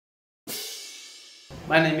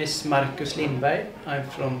My name is Marcus Lindberg. I'm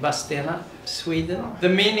from Vadstena, Sweden. The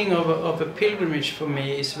meaning of a pilgrimage for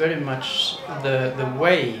me is very much the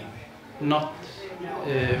way, not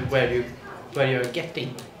where you're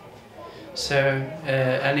getting. So,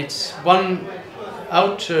 and it's one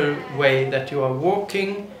outer way that you are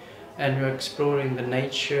walking and you're exploring the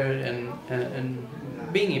nature and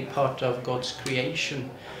being a part of God's creation.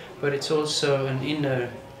 But it's also an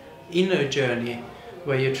inner journey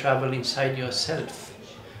where you travel inside yourself.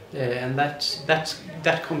 And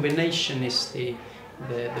that combination is the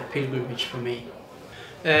pilgrimage for me.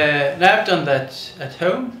 And I've done that at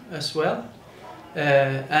home as well,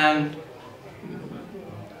 and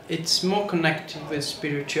it's more connected with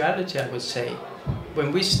spirituality, I would say.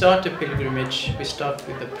 When we start a pilgrimage, we start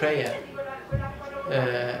with a prayer,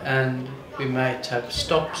 and we might have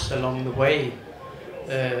stops along the way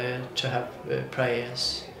to have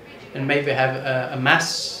prayers, and maybe have a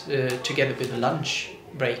mass together with a lunch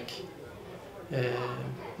break.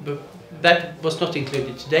 But that was not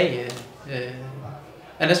included today.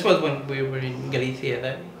 And as well when we were in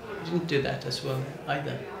Galicia, we didn't do that as well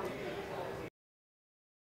either.